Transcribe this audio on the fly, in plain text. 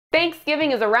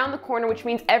Thanksgiving is around the corner, which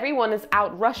means everyone is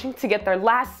out rushing to get their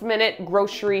last minute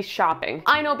grocery shopping.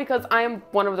 I know because I am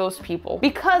one of those people.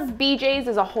 Because BJ's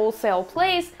is a wholesale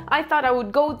place, I thought I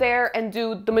would go there and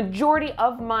do the majority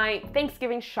of my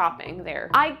Thanksgiving shopping there.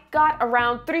 I got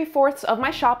around 3/4 of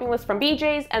my shopping list from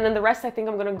BJ's, and then the rest I think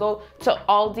I'm gonna go to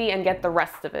Aldi and get the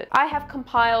rest of it. I have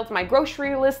compiled my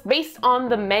grocery list based on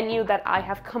the menu that I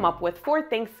have come up with for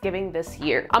Thanksgiving this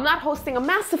year. I'm not hosting a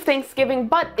massive Thanksgiving,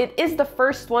 but it is the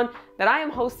first one that I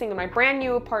am hosting in my brand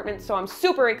new apartment, so I'm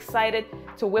super excited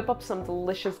to whip up some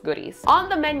delicious goodies. On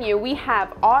the menu, we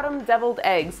have autumn deviled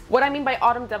eggs. What I mean by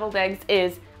autumn deviled eggs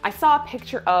is I saw a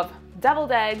picture of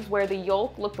deviled eggs where the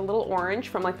yolk looked a little orange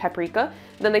from like paprika.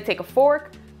 Then they take a fork,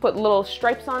 put little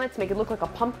stripes on it to make it look like a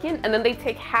pumpkin, and then they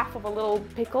take half of a little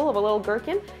pickle of a little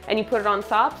gherkin and you put it on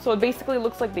top, so it basically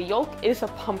looks like the yolk is a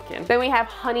pumpkin. Then we have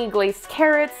honey glazed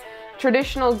carrots,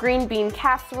 traditional green bean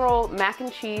casserole, mac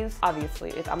and cheese.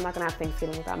 Obviously, I'm not gonna have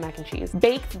Thanksgiving without mac and cheese.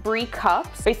 Baked brie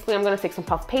cups. Basically, I'm gonna take some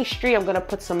puff pastry, I'm gonna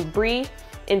put some brie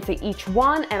into each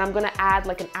one, and I'm gonna add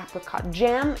like an apricot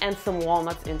jam and some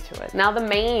walnuts into it. Now the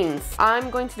mains. I'm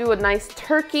going to do a nice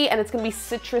turkey, and it's gonna be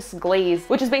citrus glazed,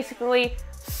 which is basically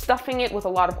stuffing it with a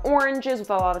lot of oranges,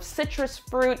 with a lot of citrus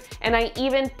fruit, and I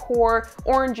even pour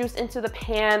orange juice into the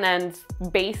pan and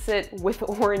base it with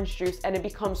orange juice, and it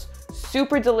becomes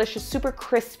super delicious, super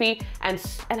crispy, and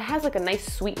it has like a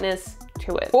nice sweetness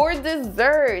to it. For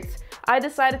dessert, I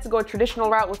decided to go a traditional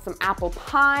route with some apple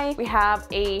pie. We have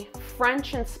a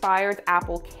French-inspired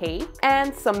apple cake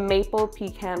and some maple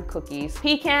pecan cookies.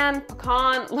 Pecan,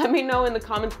 pecan, let me know in the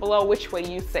comments below which way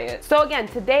you say it. So again,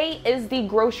 today is the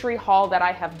grocery haul that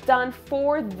I have done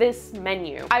for this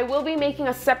menu. I will be making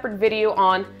a separate video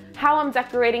on how I'm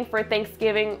decorating for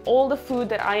Thanksgiving, all the food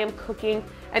that I am cooking,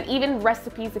 and even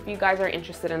recipes if you guys are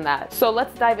interested in that. So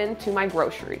let's dive into my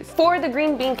groceries. For the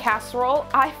green bean casserole,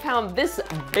 I found this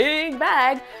big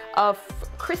bag of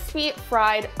crispy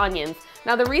fried onions.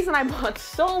 Now the reason I bought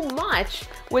so much,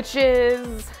 which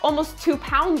is almost 2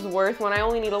 pounds worth when I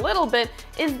only need a little bit,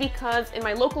 is because in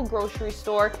my local grocery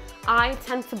store, I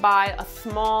tend to buy a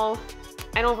small,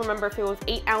 I don't remember if it was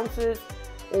 8 ounces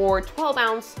or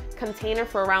 12-ounce container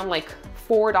for around like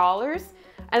 $4.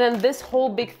 And then this whole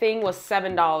big thing was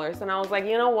 $7. And I was like,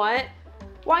 you know what?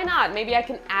 Why not? Maybe I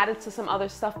can add it to some other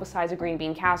stuff besides a green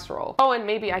bean casserole. Oh, and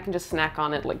maybe I can just snack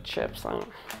on it like chips. I don't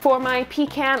know. For my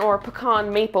pecan or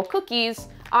pecan maple cookies,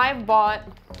 I've bought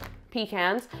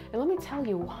pecans. And let me tell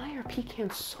you, why are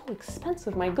pecans so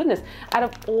expensive? My goodness. Out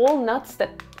of all nuts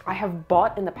that I have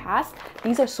bought in the past,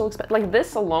 these are so expensive. Like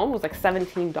this alone was like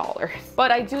 $17.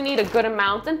 But I do need a good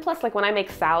amount. And plus, like when I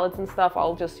make salads and stuff,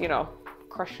 I'll just, you know,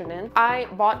 crush it in. I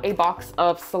bought a box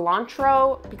of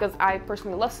cilantro because I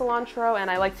personally love cilantro and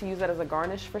I like to use it as a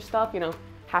garnish for stuff, you know,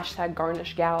 hashtag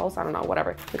garnish gals, I don't know,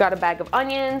 whatever. We got a bag of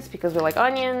onions because we like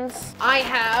onions. I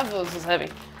have, oh, this is heavy.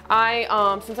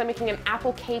 Since I'm making an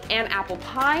apple cake and apple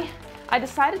pie, I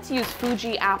decided to use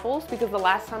Fuji apples because the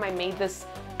last time I made this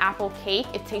apple cake,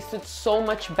 it tasted so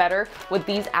much better with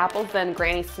these apples than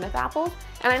Granny Smith apples.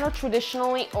 And I know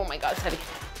traditionally, oh my God, it's heavy.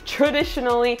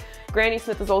 Traditionally, Granny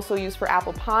Smith is also used for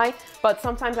apple pie, but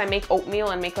sometimes I make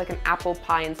oatmeal and make like an apple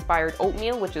pie inspired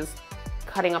oatmeal, which is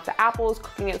cutting up the apples,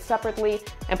 cooking it separately,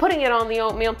 and putting it on the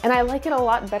oatmeal. And I like it a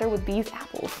lot better with these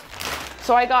apples.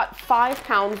 So I got 5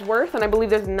 pounds worth, and I believe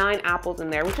there's 9 apples in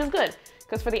there, which is good.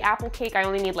 Because for the apple cake, I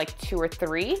only need like 2 or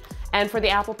 3. And for the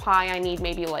apple pie, I need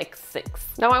maybe like 6.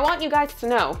 Now I want you guys to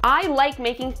know, I like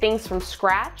making things from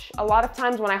scratch. A lot of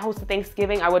times when I hosted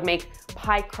Thanksgiving, I would make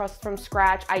pie crust from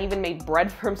scratch. I even made bread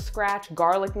from scratch,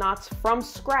 garlic knots from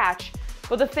scratch.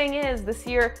 But the thing is, this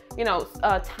year, you know,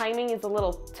 timing is a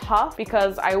little tough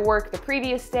because I work the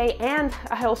previous day and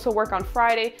I also work on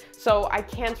Friday. So I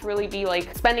can't really be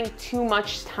like spending too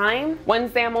much time.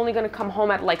 Wednesday, I'm only gonna come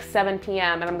home at like 7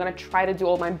 p.m. and I'm gonna try to do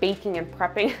all my baking and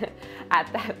prepping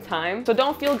at that time. So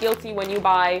don't feel guilty when you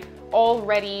buy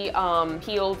already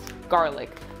peeled garlic.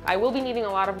 I will be needing a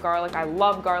lot of garlic. I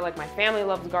love garlic. My family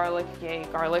loves garlic. Yay,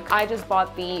 garlic. I just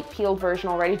bought the peeled version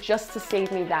already just to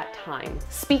save me that time.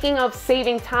 Speaking of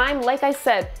saving time, like I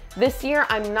said, this year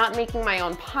I'm not making my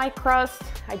own pie crust.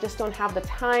 I just don't have the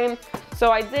time.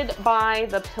 So I did buy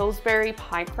the Pillsbury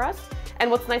pie crust. And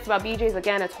what's nice about BJ's,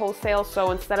 again, it's wholesale. So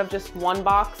instead of just 1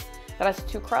 box that has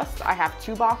 2 crusts, I have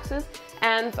 2 boxes.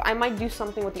 And I might do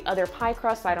something with the other pie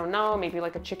crust. I don't know, maybe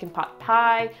like a chicken pot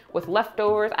pie with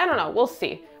leftovers. I don't know, we'll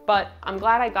see. But I'm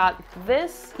glad I got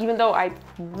this, even though I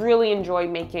really enjoy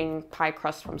making pie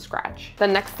crust from scratch. The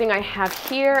next thing I have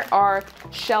here are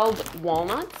shelled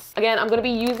walnuts. Again, I'm gonna be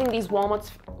using these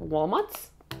walnuts?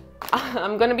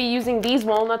 I'm gonna be using these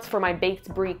walnuts for my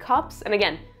baked brie cups. And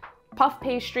again, puff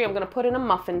pastry I'm gonna put in a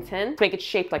muffin tin to make it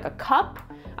shaped like a cup.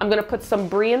 I'm gonna put some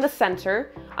brie in the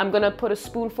center. I'm gonna put a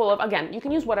spoonful of, again, you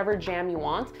can use whatever jam you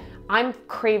want. I'm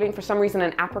craving, for some reason,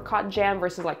 an apricot jam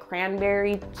versus like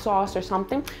cranberry sauce or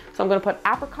something. So I'm gonna put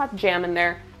apricot jam in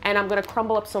there, and I'm gonna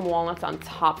crumble up some walnuts on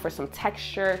top for some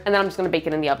texture, and then I'm just gonna bake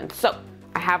it in the oven. So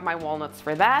I have my walnuts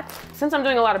for that. Since I'm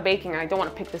doing a lot of baking, I don't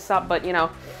wanna pick this up, but you know,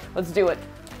 let's do it.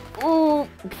 Ooh,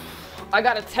 I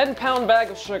got a 10-pound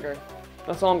bag of sugar.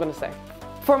 That's all I'm gonna say.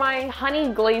 For my honey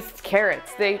glazed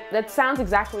carrots, that sounds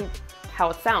exactly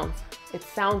how it sounds. It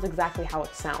sounds exactly how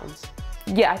it sounds.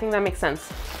 Yeah, I think that makes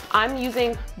sense. I'm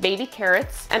using baby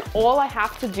carrots, and all I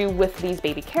have to do with these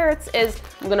baby carrots is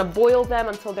I'm gonna boil them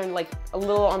until they're like a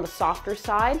little on the softer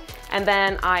side, and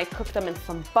then I cook them in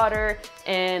some butter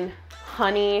and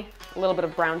honey, a little bit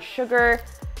of brown sugar,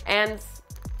 and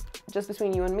just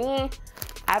between you and me,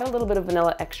 add a little bit of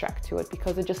vanilla extract to it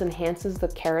because it just enhances the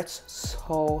carrots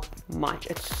so much.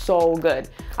 It's so good.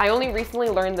 I only recently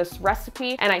learned this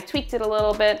recipe and I tweaked it a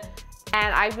little bit,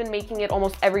 and I've been making it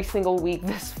almost every single week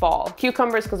this fall.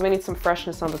 Cucumbers, because we need some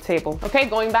freshness on the table. Okay,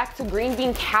 going back to green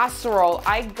bean casserole,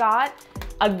 I got,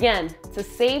 again, to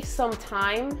save some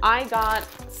time, I got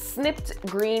snipped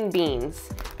green beans,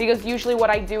 because usually what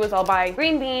I do is I'll buy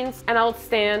green beans and I'll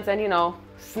stand and, you know,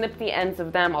 snip the ends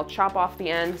of them. I'll chop off the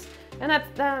ends, and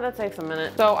that takes a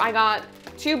minute. So I got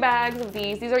 2 bags of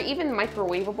these. These are even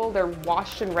microwavable. They're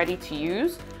washed and ready to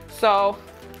use. So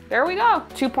there we go.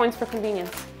 2 points for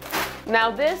convenience.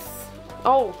 Now this,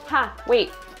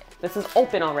 wait, this is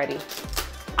open already.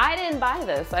 I didn't buy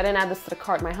this. I didn't add this to the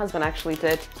cart. My husband actually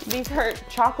did. These are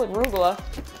chocolate rugula,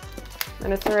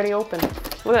 and it's already open.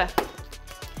 Look at that.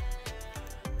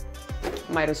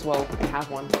 Might as well have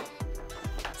one.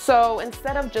 So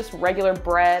instead of just regular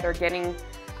bread or getting,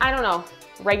 I don't know,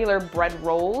 regular bread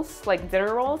rolls, like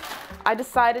dinner rolls, I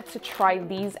decided to try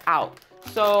these out.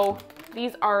 So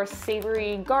these are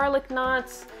savory garlic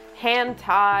knots,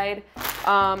 hand-tied.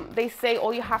 They say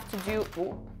all you have to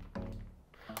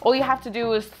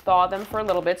do is thaw them for a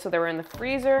little bit so they're in the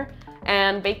freezer,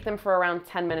 and bake them for around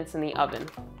 10 minutes in the oven.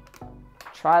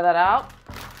 Try that out.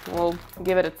 We'll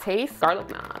give it a taste. Garlic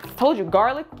knots. Told you,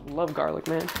 garlic. Love garlic,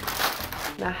 man.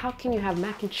 Now, how can you have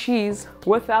mac and cheese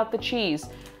without the cheese?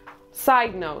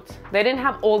 Side note, they didn't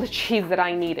have all the cheese that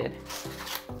I needed.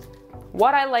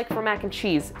 What I like for mac and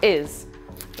cheese is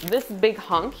this big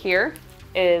hunk here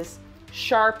is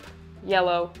sharp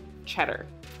yellow cheddar.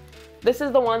 This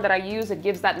is the one that I use. It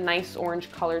gives that nice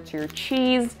orange color to your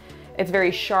cheese. It's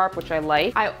very sharp, which I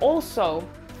like. I also,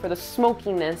 for the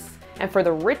smokiness and for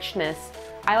the richness,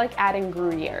 I like adding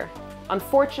Gruyere.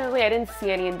 Unfortunately, I didn't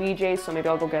see any in BJ's, so maybe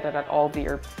I'll go get it at Aldi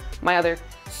or my other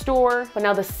store. But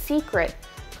now the secret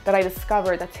that I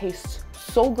discovered that tastes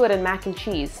so good in mac and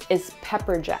cheese is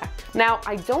pepper jack. Now,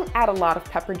 I don't add a lot of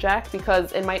pepper jack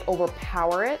because it might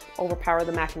overpower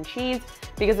the mac and cheese,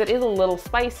 because it is a little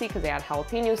spicy because they add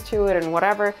jalapenos to it and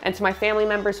whatever. And to my family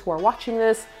members who are watching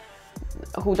this,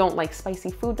 who don't like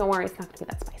spicy food, don't worry, it's not gonna be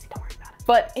that spicy, don't worry about it.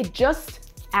 But it just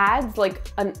adds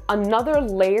like another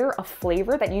layer of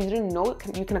flavor that you didn't know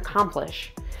you can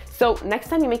accomplish. So next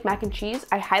time you make mac and cheese,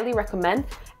 I highly recommend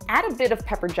add a bit of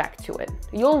pepper jack to it.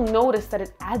 You'll notice that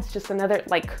it adds just another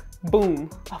like boom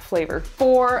of flavor.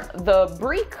 For the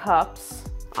brie cups,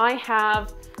 I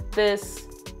have this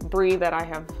brie that I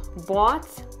have bought.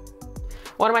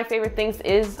 One of my favorite things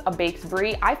is a baked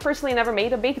brie. I personally never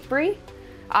made a baked brie.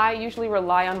 I usually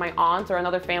rely on my aunt or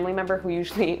another family member who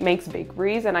usually makes baked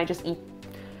bries, and I just eat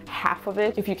half of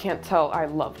it. If you can't tell, I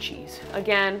love cheese.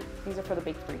 Again, these are for the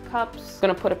baked brie cups. I'm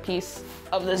gonna put a piece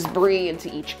of this brie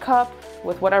into each cup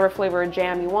with whatever flavor of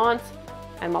jam you want,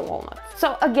 and my walnuts.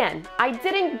 So again, I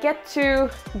didn't get to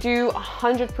do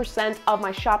 100% of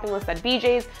my shopping list at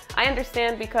BJ's. I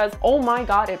understand, because oh my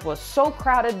God, it was so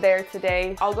crowded there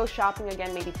today. I'll go shopping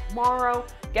again maybe tomorrow,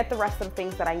 get the rest of the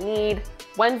things that I need.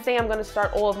 Wednesday, I'm gonna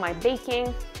start all of my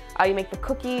baking. You make the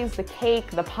cookies, the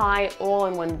cake, the pie all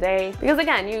in one day. Because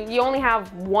again, you only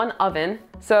have one oven,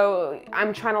 so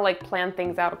I'm trying to like plan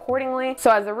things out accordingly. So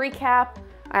as a recap,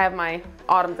 I have my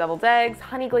autumn deviled eggs,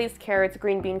 honey glazed carrots,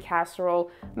 green bean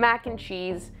casserole, mac and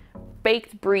cheese,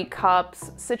 baked brie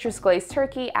cups, citrus glazed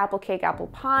turkey, apple cake, apple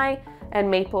pie,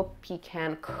 and maple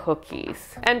pecan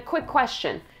cookies. And quick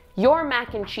question, your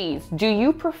mac and cheese, do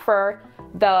you prefer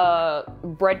the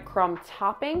breadcrumb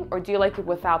topping, or do you like it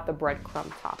without the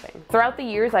breadcrumb topping? Throughout the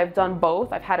years, I've done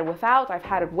both. I've had it without, I've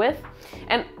had it with,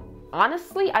 and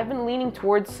honestly, I've been leaning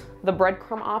towards the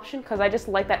breadcrumb option because I just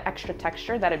like that extra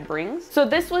texture that it brings. So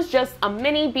this was just a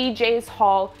mini BJ's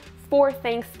haul for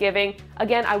Thanksgiving.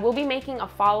 Again, I will be making a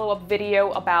follow-up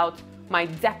video about my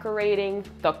decorating,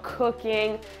 the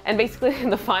cooking, and basically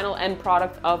the final end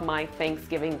product of my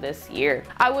Thanksgiving this year.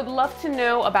 I would love to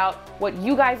know about what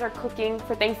you guys are cooking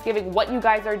for Thanksgiving, what you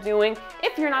guys are doing.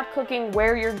 If you're not cooking,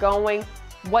 where you're going,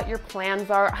 what your plans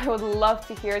are. I would love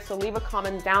to hear, so leave a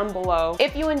comment down below.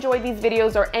 If you enjoyed these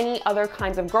videos or any other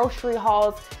kinds of grocery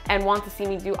hauls and want to see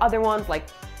me do other ones like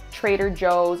Trader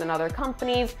Joe's and other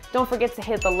companies, don't forget to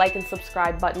hit the like and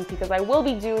subscribe button because I will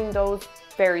be doing those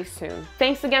very soon.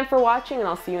 Thanks again for watching, and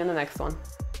I'll see you in the next one.